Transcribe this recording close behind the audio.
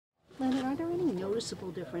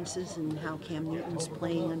noticeable differences in how Cam Newton's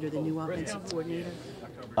playing under the new offensive coordinator?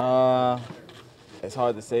 Uh, it's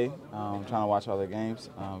hard to say. I'm trying to watch all the games.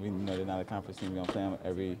 We know they're not a conference team. We're gonna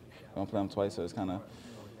play them twice, so it's kind of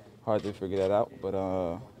hard to figure that out. But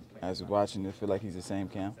as we're watching, I feel like he's the same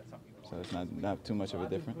Cam, so it's not too much of a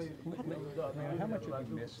difference. How much have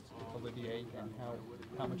you missed Olivier, and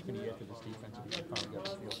how much can he add to this defense if he finally gets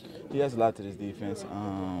the field? He has a lot to this defense.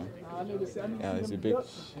 He's a big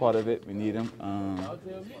part of it. We need him, and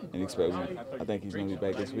I think he's going to be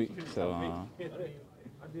back this week. So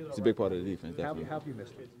it's a big part of the defense. Definitely. How have you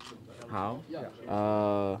missed it?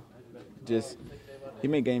 How? Just he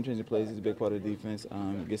made game-changing plays. He's a big part of the defense.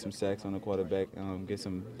 Get some sacks on the quarterback. Get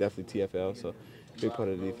some definitely TFL. So big part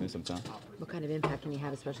of the defense sometimes. What kind of impact can he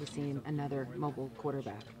have, especially seeing another mobile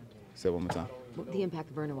quarterback? Say it one more time. The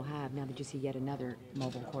impact Vernon will have now that you see yet another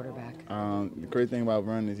mobile quarterback. The great thing about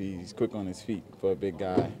Vernon is he's quick on his feet for a big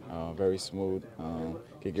guy, very smooth,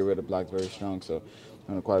 can get rid of blocks very strong. So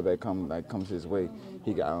when the quarterback comes his way,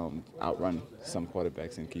 he can outrun some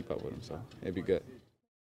quarterbacks and keep up with him. So it'd be good.